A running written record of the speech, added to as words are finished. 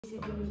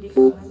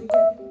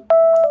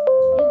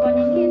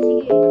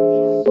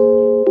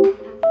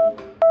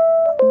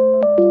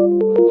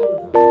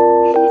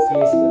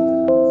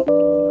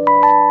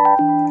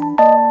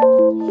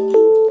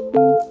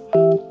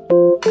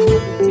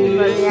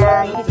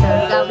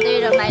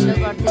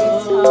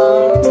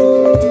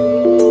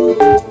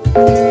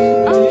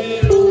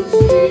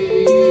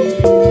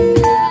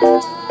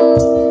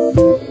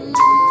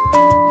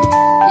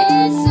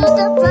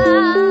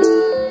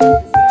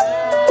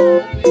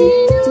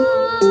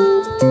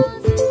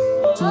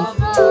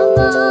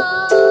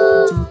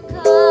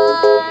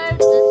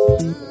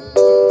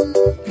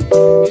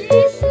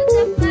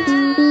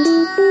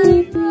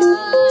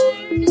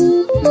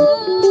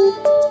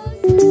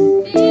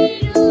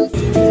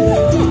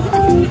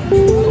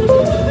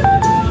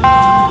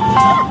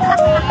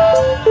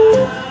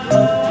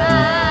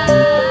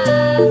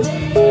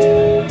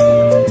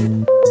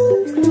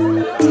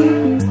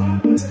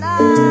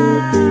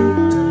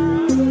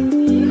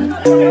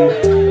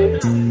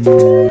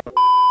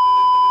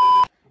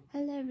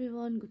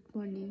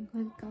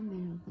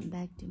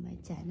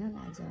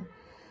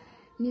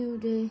New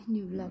day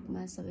new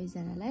ब्लगमा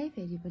सबैजनालाई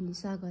फेरि पनि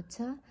स्वागत छ।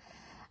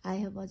 आई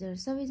होप हजुर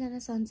सबैजना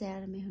सन्चै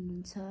आरामै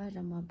हुनुहुन्छ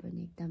र म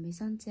पनि एकदमै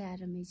सन्चै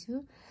आरामै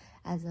छु।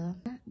 आज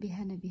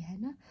बिहान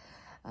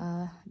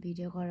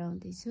भिडियो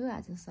गराउँदैछु।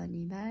 आज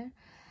शनिबार,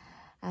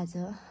 आज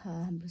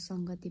हाम्रो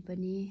सङ्गति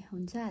पनि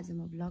हुन्छ। आज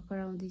म ब्लग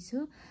गराउँदैछु।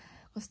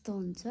 कस्तो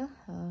हुन्छ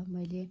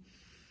मैले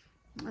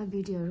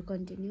भिडियोहरू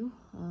कन्टिन्यू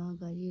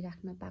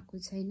गरिराख्न पाएको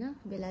छैन।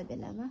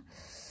 बेलामा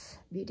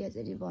भिडियो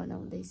चाहिँ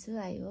बनाउँदैछु।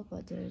 आई होप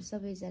हजुर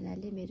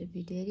सबैजनाले मेरो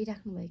भिडियो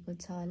हेरिराख्नु भएको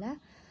छ होला।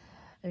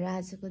 र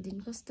आजको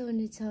दिन कस्तो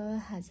हुनेछ,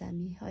 आज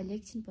हामी अहिले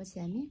एकछिनपछि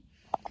हामी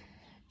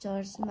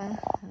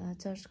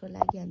चर्चको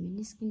लागि हामी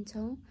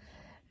निस्किन्छौँ।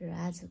 र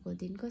आजको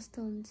दिन कस्तो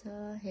हुन्छ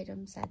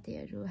हेरौँ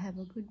साथीहरू। ह्याभ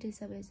अ गुड डे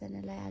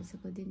सबैजनालाई।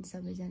 आजको दिन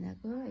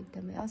सबैजनाको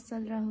एकदमै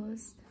असल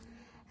रहोस्।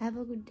 Have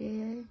a good day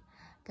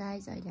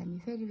guys. अहिले हामी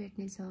फेरि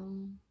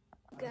भेट्नेछौँ।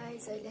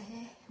 गाइज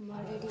अहिले म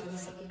रेडी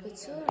भइसकेको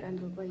छु र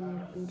हाम्रो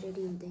बहिनीहरू पनि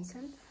रेडी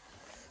हुँदैछन्।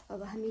 अब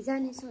हामी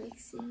जानेछौँ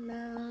एकछिनमा।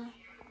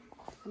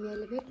 हामी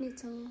अहिले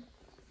भेट्नेछौँ।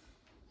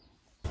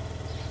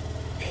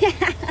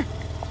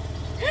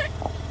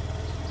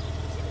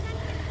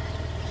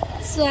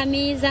 सो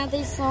हामी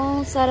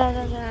जाँदैछौँ सरर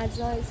आज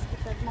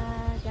स्कुटरमा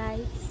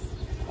गाइज।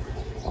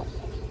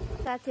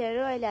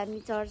 साथीहरू अहिले हामी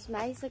चर्चमा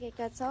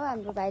आइसकेका छौँ।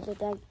 हाम्रो भाइले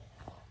त्यहाँ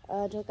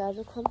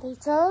ढोकाहरू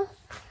खोल्दैछ।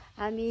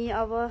 हामी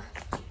अब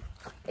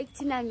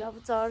एकछिन हामी अब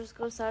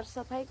चर्चको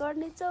सरसफाइ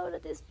गर्नेछौँ र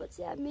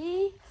त्यसपछि हामी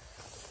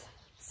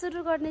सुरु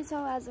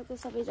गर्नेछौँ आजको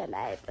सबैजना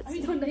आएपछि।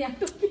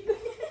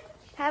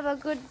 Have a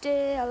good day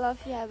all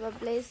of you. Have a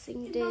blessing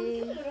day.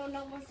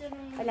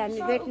 अहिले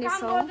हामी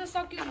भेट्नेछौँ।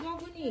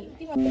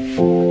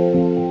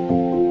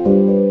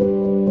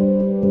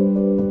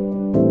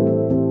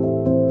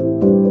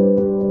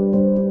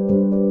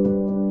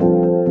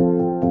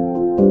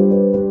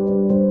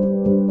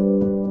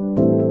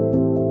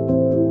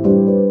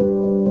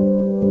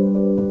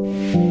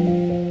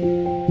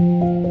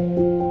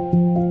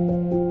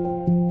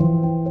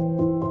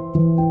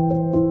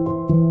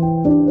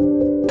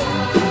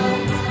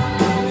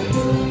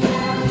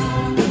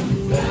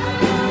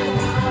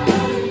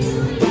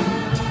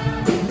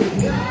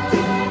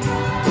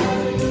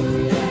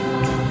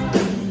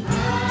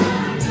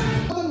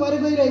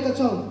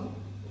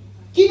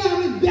 किन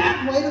हामी ब्याक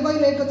भएर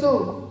गइरहेका छौँ?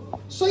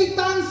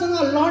 शैतानसँग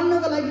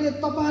लड्नको लागि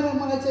तपाईँ र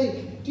मलाई चाहिँ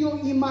त्यो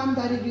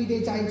इमानदारी हृदय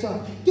चाहिन्छ,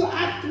 त्यो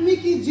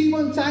आत्मिकी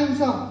जीवन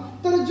चाहिन्छ।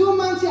 तर जो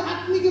मान्छे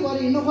आत्मिकी भएर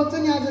हिँड्न खोज्छ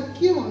नि, आज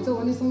के भन्छ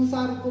भने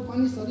संसारको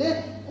मानिसहरूले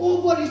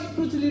ओभर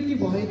स्पिरिचुअलिटी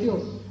भयो, त्यो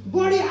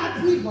बढी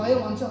आत्मिक भयो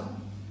भन्छ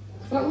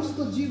र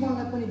उसको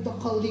जीवनलाई पनि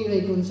दखल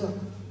दिइरहेको हुन्छ।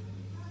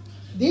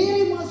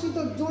 धेरै मसित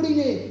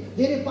जोडिने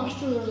धेरै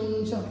पास्टरहरू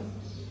हुनुहुन्छ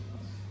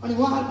अनि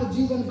उहाँहरूको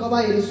जीवन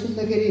गवाईहरू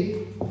सुन्दाखेरि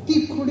ती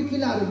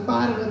खुड्किलाहरू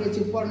पार गरेर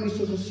चाहिँ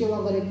परमेश्वरको सेवा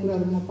गरेको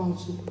कुराहरू म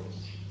पाउँछु।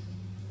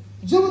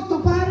 जब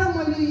तपाईँ र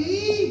मैले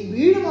यही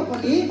भिडमा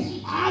पनि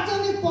आज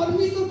नै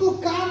परमेश्वरको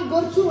काम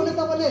गर्छु भने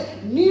तपाईँले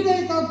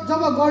निर्णय त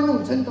जब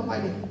गर्नुहुन्छ नि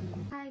तपाईँले।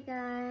 Hi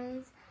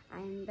guys,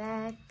 I am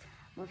back.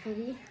 म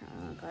फेरि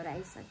घर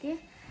आइसकेँ।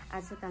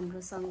 आजको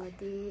हाम्रो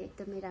सङ्गति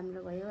एकदमै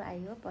राम्रो भयो। आई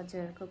होप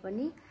हजुरहरूको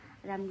पनि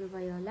राम्रो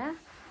भयो होला।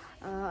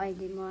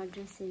 अहिले म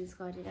ड्रेस चेन्ज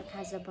गरेर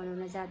खाजा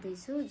बनाउन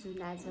जाँदैछु,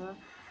 जुन आज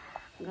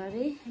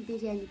घरै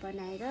बिरयानी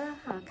बनाएर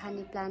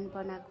खाने प्लान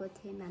बनाएको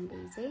थियौँ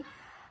हामीले चाहिँ।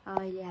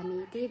 अहिले हामी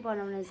त्यही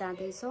बनाउन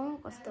जाँदैछौँ।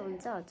 कस्तो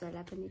हुन्छ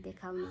हजुरलाई पनि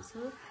देखाउनेछु।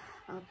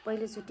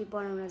 पहिलोचोटि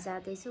बनाउन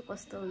जाँदैछु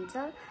कस्तो हुन्छ।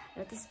 र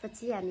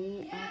त्यसपछि हामी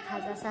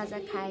खाजा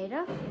खाएर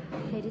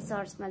फेरि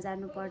चर्चमा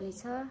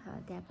जानुपर्नेछ।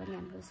 त्यहाँ पनि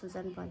हाम्रो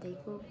सुजन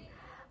बधाईको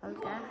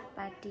हल्का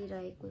पार्टी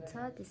रहेको छ,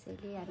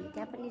 त्यसैले हामी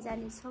त्यहाँ पनि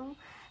जानेछौँ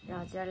र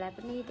हजुरलाई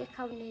पनि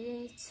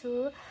देखाउने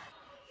छु।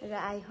 र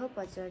आई होप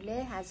हजुरले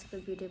आजको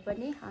भिडियो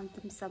पनि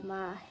अन्तिमसम्म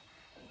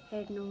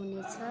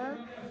हेर्नुहुनेछ।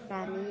 र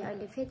हामी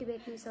अहिले फेरि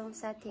भेट्नेछौँ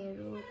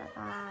साथीहरू।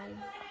 बाइ।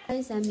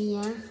 हामी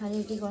यहाँ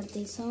रेडी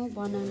गर्दैछौँ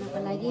बनाउनको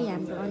लागि।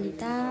 हाम्रो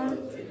अनिता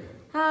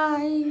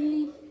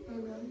हाई।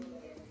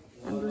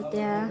 हाम्रो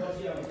त्यहाँ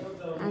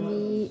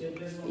हामी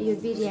यो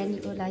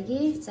बिरयानीको लागि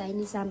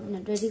चाहिने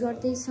सामानहरू रेडी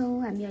गर्दैछौँ।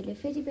 हामी अहिले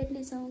फेरि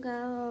भेट्नेछौँ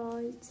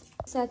गाइस।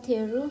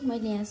 साथीहरू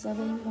मैले यहाँ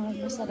सबै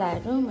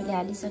मसलाहरू मैले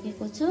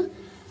हालिसकेको छु।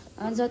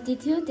 जति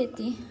थियो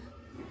त्यति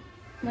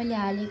मैले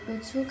हालेको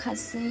छु।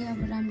 खासै अब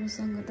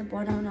राम्रोसँग त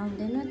बनाउन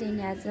आउँदैन,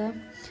 त्यही आज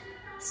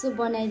यसो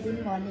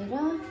बनाइदिउँ भनेर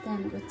त्यहाँ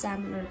हाम्रो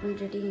चामलहरू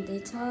रेडी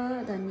हुँदैछ,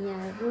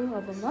 धनियाँहरू।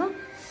 अब म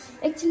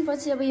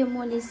एकछिनपछि अब यो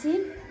मोलेसी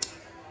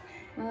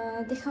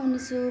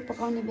देखाउनेछु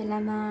पकाउने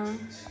बेलामा।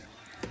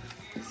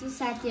 यसो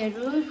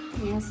साथीहरू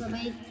यहाँ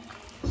सबै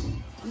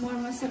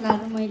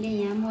मरमसलाहरू मैले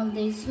यहाँ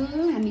मोल्दैछु।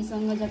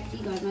 हामीसँग जति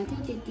घरमा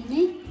थियो त्यति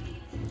नै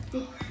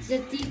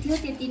जति थियो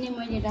त्यति नै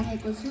मैले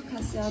राखेको छु।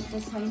 खासै अर्को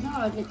छैन,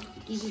 अरूले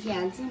के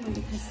हाल्छ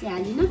मैले खासै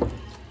हालिनँ।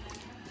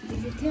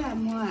 त्यति थियो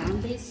म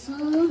हाल्दैछु।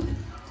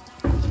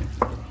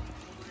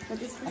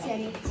 त्यसपछि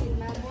हामी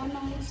एकछिनमा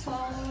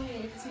बनाउँछौँ।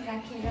 एकछिन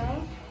राखेर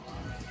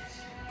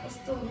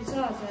कस्तो हुन्छ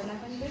हजुरहरूलाई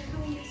पनि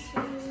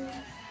देखाउनेछु।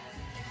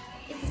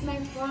 It's my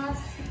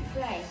first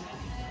try.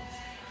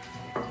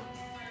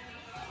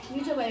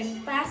 मिठो भयो भने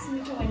पास,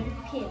 मिठो भयो भने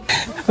फेल।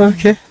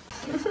 ओके।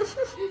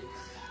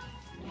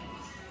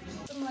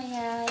 म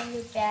यहाँ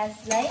यो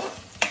प्याजलाई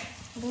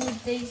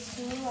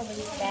भुट्दैछु। अब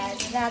यो प्याज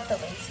रातो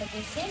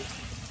भइसकेपछि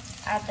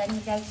आधा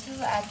निकाल्छु,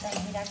 आधा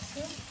यहीँ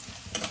राख्छु।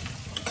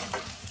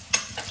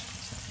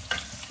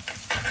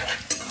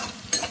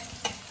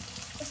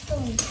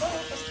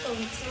 कस्तो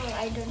हुन्छ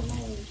आई डोन्ट नो।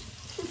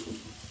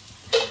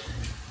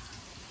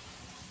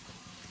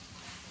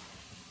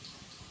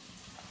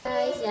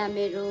 यहाँ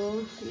मेरो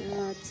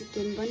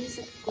चिकन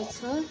बनिसकेको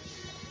छ।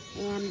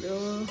 यहाँ हाम्रो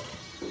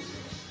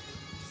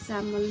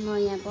चामल म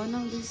यहाँ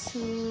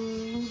बनाउँदैछु।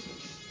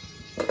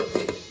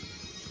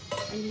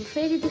 अनि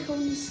फेरि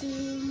देखाउनेछु।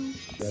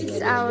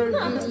 It's our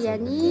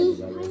biryani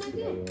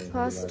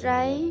first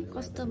try.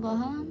 कस्तो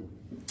भयो?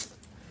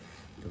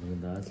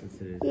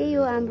 यही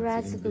हो हाम्रो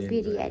आजको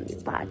बिरयानी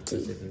पार्टी।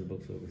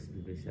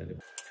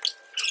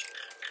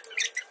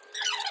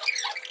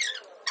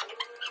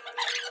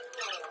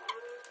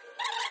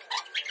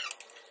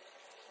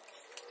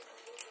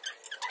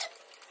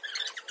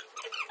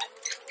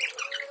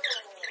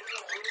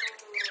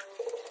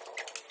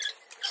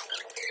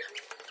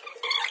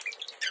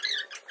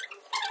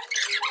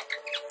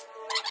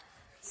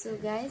 सो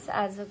गाइस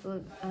आजको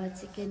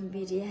चिकन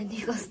बिरयानी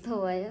कस्तो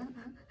भयो?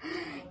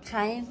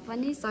 खायौँ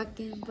पनि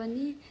सक्यौँ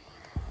पनि।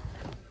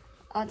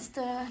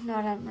 त्यस्तो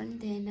नराम्रो पनि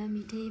थिएन,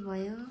 मिठै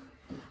भयो।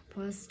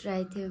 फर्स्ट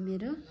ट्राई थियो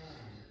मेरो,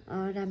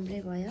 राम्रै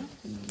भयो।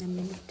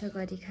 हामीले मिठो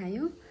गरी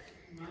खायौँ।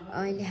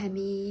 अहिले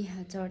हामी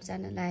चर्च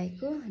जान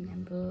लागेको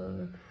हाम्रो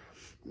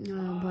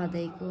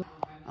भदैको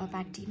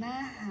पार्टीमा।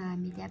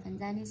 हामी त्यहाँ पनि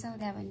जानेछौँ,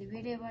 त्यहाँ पनि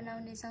भिडियो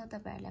बनाउनेछौँ,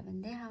 तपाईँहरूलाई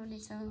पनि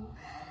देखाउनेछौँ।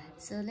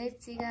 सो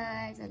लेट्स सी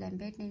गाइस, अहिले हामी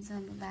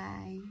भेट्नेछौँ।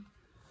 बाई।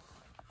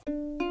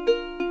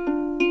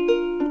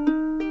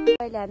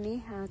 अहिले हामी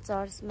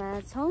चर्चमा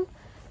छौँ।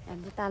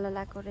 हाम्रो ताला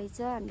लगाएको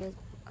रहेछ, हामीले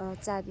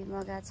चाबी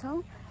मगाएको छौँ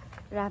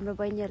र हाम्रो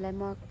बहिनीहरूलाई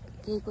म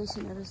केही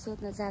क्वेसनहरू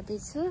सोध्न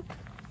जाँदैछु।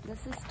 द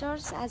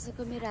सिस्टर्स,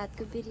 आजको मेरो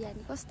हातको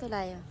बिरयानी कस्तो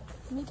लाग्यो?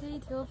 मिठै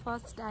थियो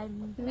फर्स्ट टाइम।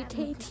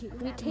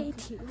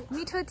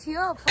 मिठो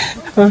थियो।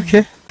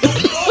 ओके।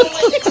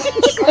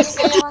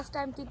 फर्स्ट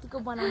टाइम त्यतिको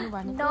बनाउनु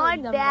भनेको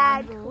not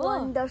bad,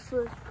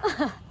 wonderful.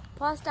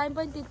 First time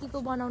पनि त्यतिको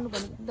बनाउनु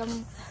भनेको एकदम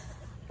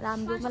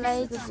राम्रो।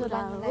 मलाई जस्तो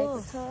राम्रो लागेको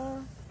छ।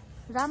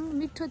 राम्रो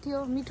मिठो थियो।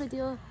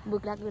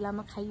 भोक लागेको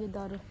बेलामा खाइयो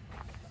डरो।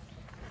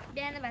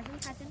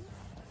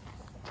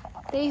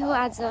 त्यही हो,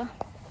 आज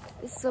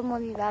यसो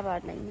मम्मी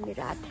बाबाहरूलाई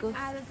मेरो हातको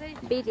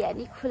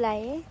बिरयानी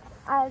खुलाएँ।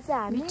 आज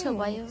चाहिँ मिठो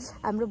भयो।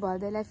 हाम्रो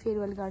भदैलाई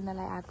फेयरवेल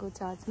गर्नलाई आएको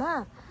चर्चमा।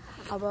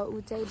 अब ऊ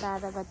चाहिँ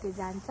 12 गते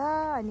जान्छ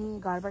अनि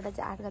घरबाट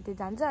चाहिँ 8 गते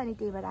जान्छ। अनि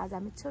त्यही भएर आज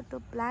हामी छोटो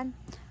प्लान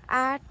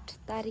 8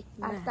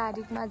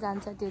 तारिकमा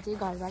जान्छ त्यो चाहिँ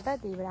घरबाट।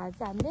 त्यही भएर आज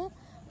चाहिँ हामीले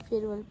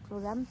फेयरवेल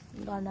प्रोग्राम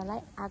गर्नलाई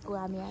आएको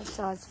हामी यहाँ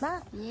चर्चमा।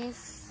 यस,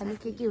 हामी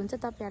के हुन्छ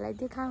तपाईँहरूलाई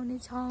देखाउने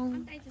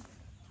छौँ।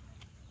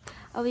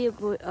 अब यो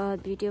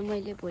भिडियो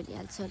मैले भोलि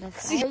हाल्छु होला।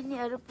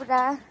 बहिनीहरू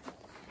पुरा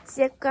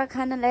सेक्का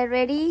खानलाई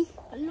रेडी।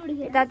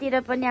 यतातिर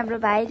पनि हाम्रो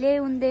भाइले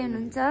उन्दै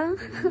हुनुहुन्छ।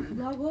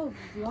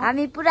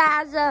 हामी पुरा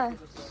आज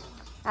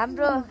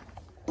हाम्रो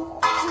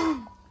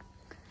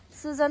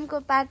सुजनको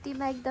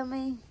पार्टीमा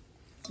एकदमै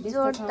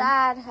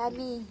जोरदार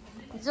हामी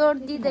जोड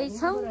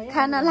दिँदैछौँ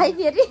खानालाई।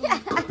 फेरि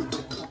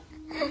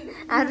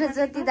हाम्रो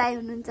ज्योति दाई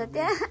हुनुहुन्छ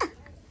त्यहाँ,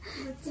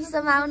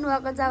 चिसोमा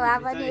आउनुभएको छ। उहाँ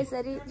पनि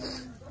यसरी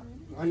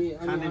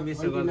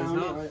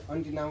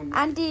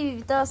आन्टी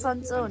त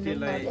सन्चो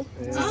हुनुहुन्छ अरे,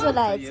 चिसो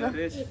लागेको छ।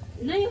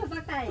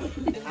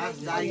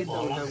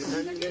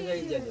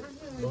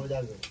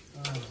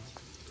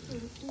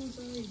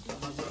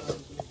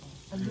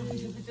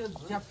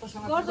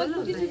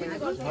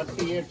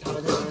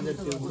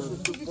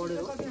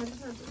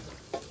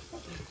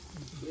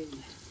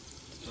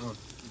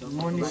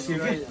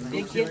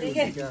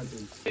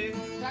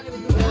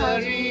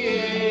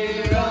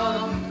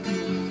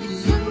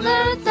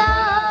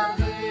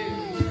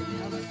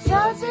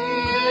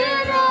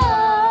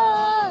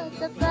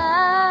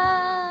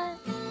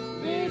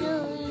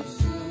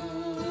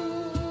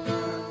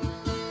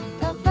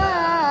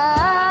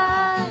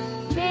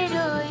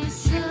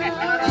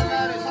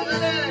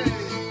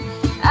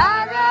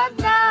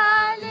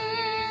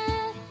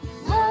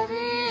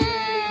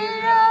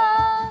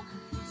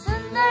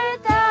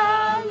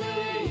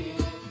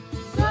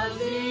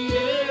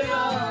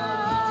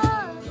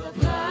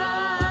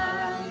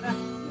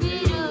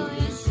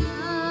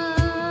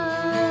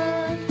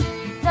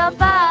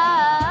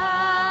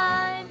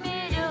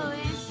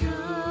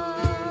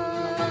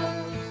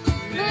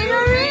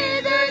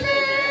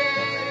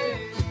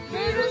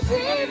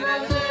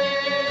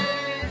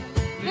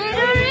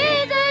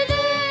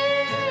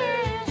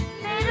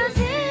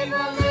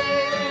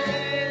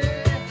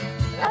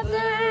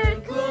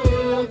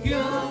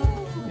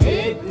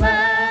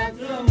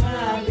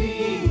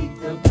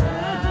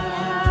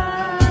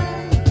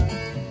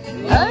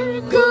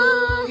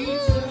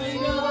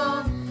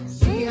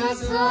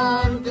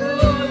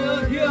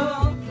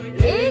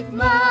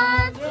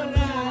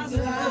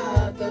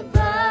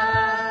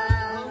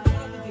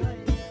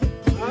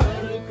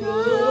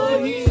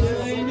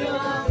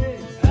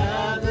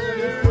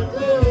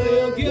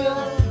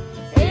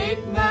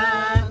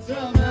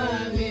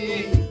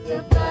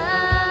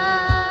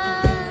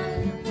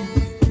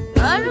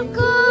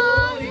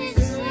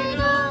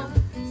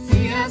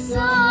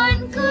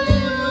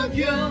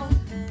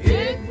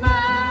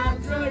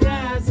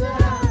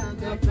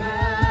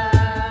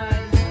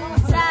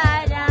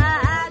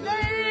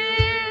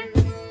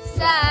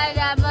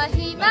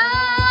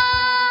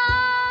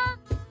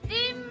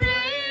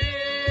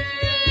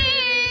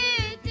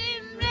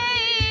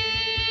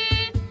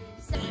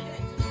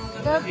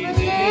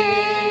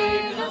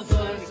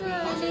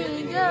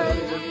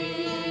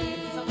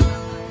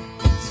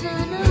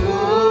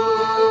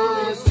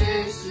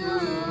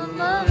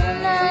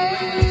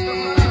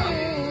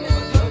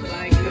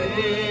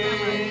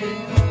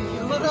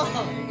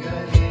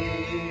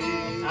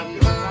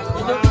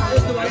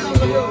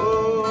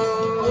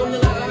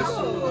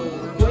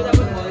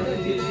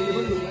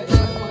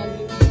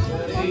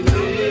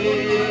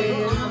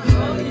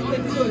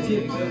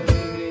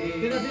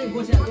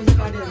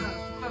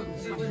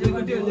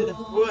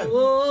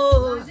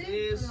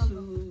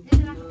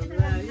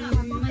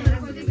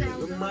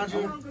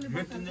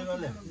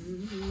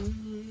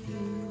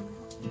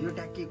 यो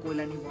ट्याक्की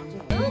कोइला नि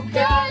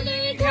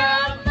भन्छ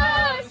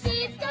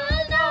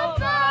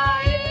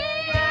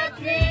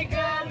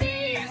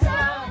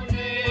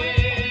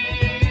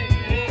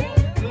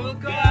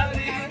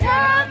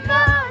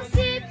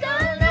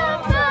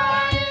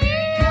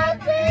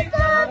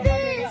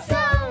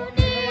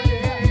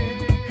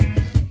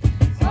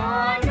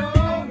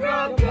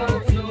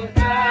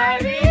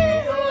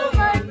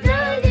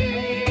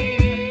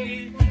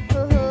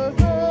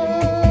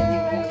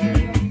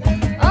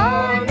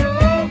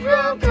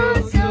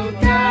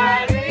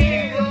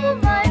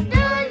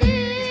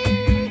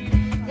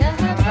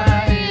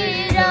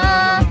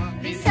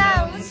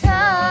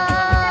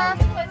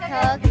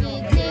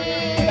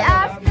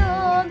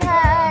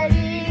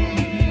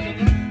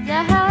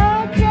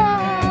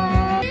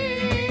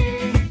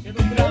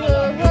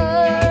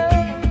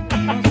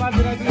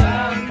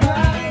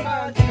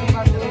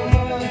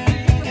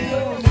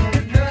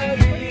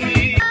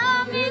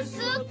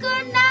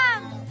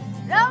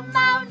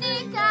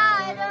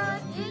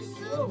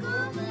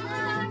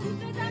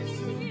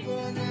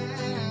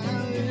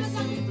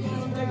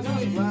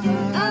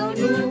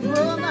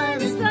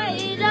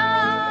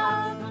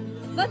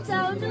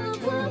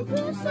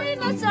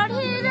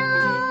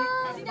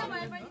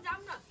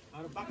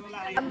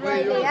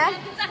हाम्रो यहाँ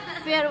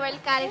फेयरवेल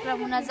कार्यक्रम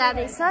हुन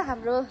जाँदैछ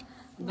हाम्रो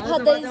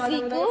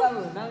भदैजीको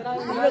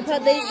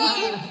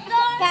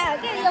कहाँ हो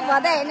क्या यो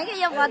भदै होइन कि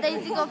यो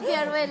भदैजीको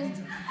फेयरवेल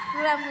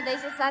प्रोग्राम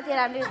हुँदैछ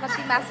साथीहरू हामीले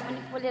कति मासु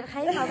पनि पोलेर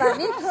खायौँ अब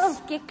हामी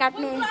केक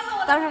काट्ने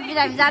तर्फतिर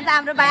हामी जाँदा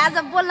हाम्रो भाइ आज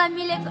बोल्न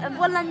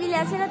मिलेको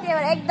छैन त्यही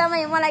भएर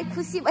एकदमै मलाई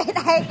खुसी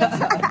भइरहेको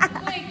छ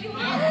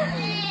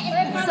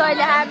सो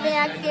अहिले हामी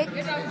यहाँ केक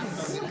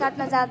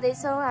काट्न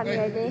जाँदैछौँ हामी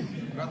अहिले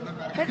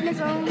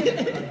काट्नेछौँ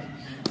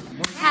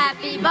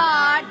Happy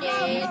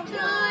birthday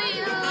to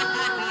you.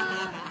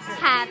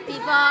 Happy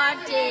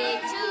birthday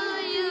to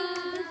you.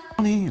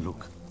 कौन है ये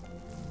लोग?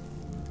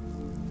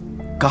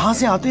 कहाँ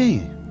से आते हैं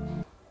ये?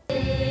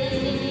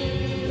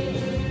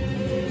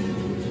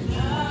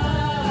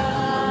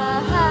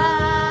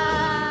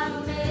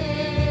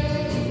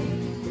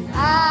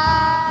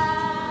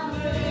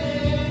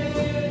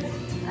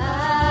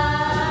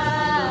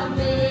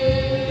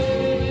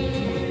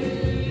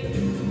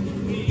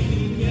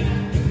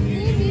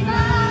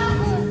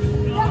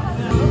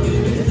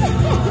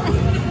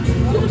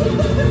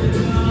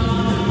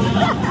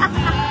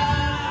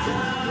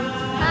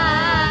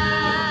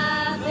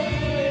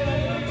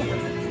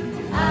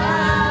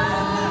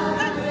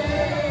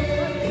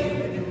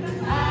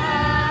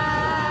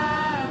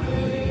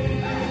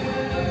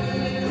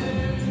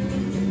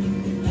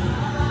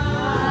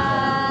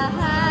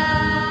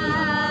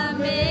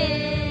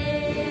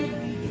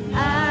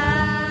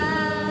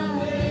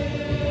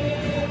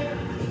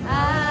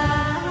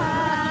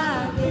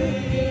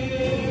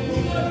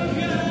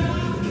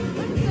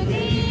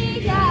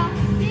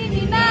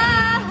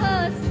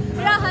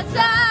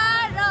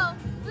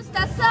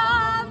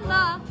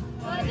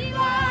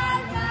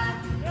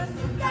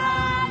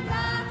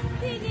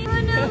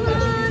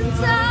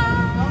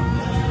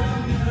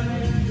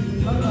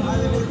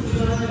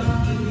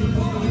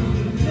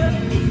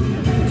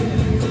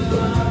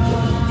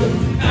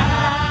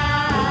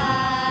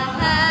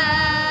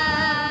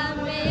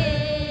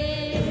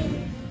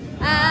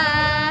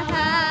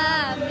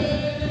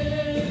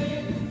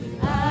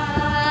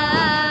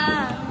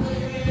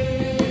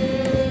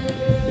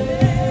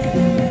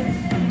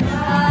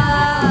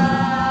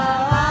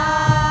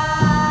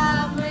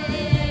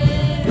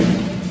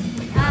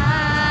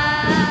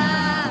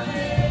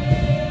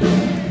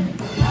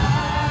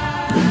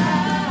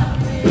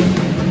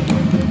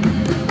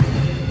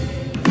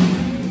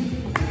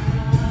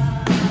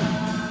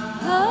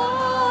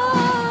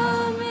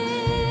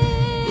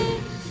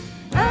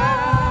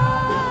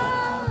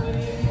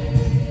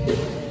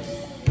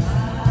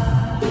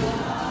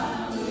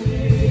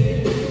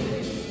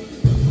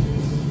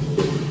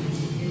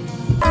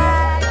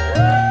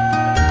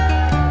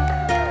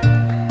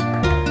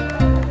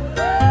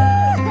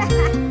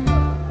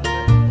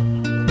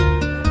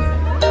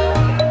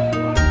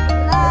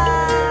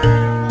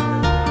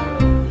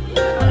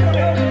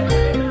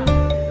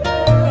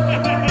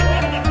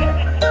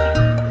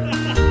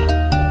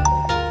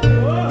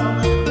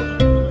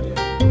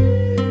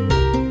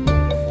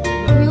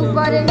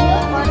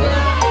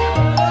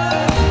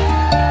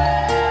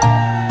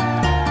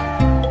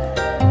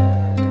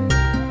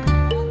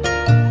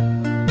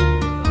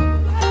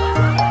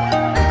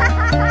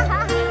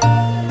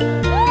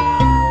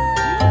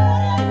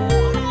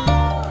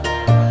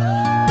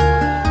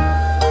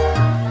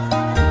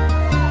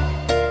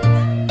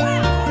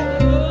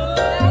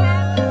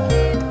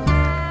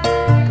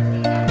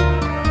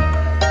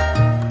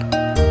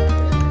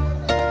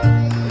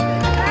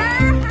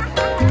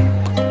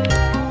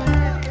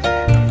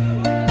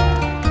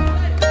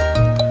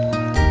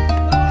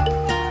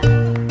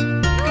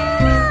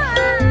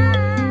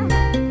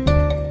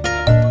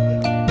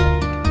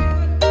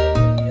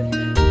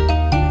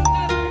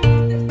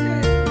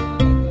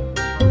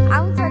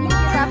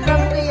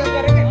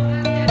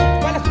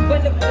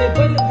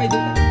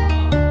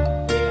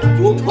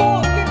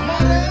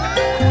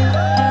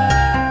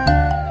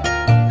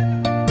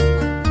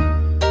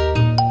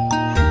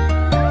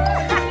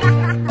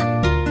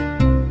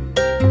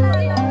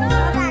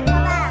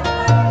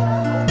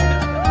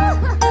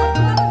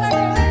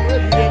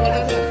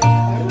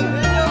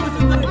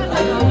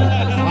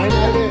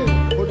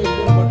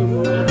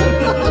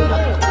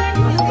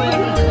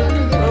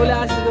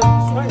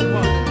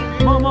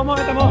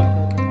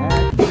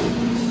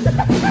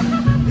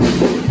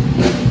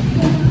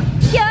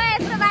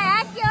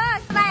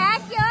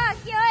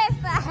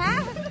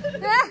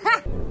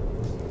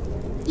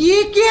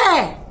 ये क्या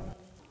है?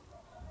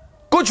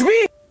 कुछ भी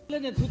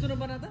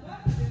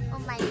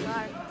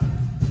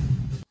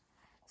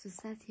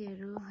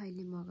साथीहरू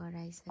अहिले मगर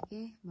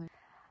आइसकेँ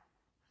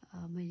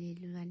मैले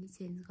लुगा नि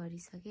चेन्ज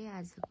गरिसकेँ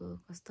आजको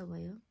कस्तो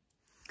भयो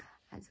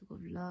आजको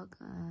भ्लग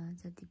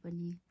जति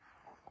पनि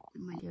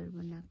मैले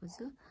बनाएको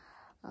छु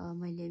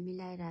मैले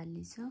मिलाएर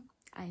हाल्नेछु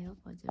आई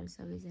होप हजुर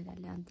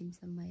सबैजनाले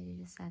अन्तिमसम्म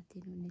हेरेर साथ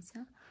दिनुहुनेछ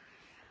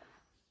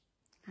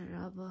र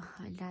अब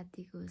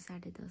रातिको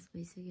 10:30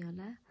 भइसक्यो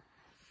होला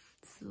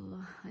सो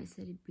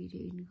यसरी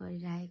भिडियो एन्ड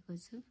गरिरहेको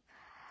छु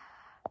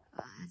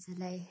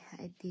आजलाई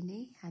यति नै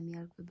हामी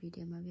अर्को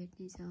भिडियोमा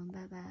भेट्नेछौँ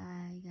bye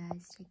bye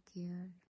guys take care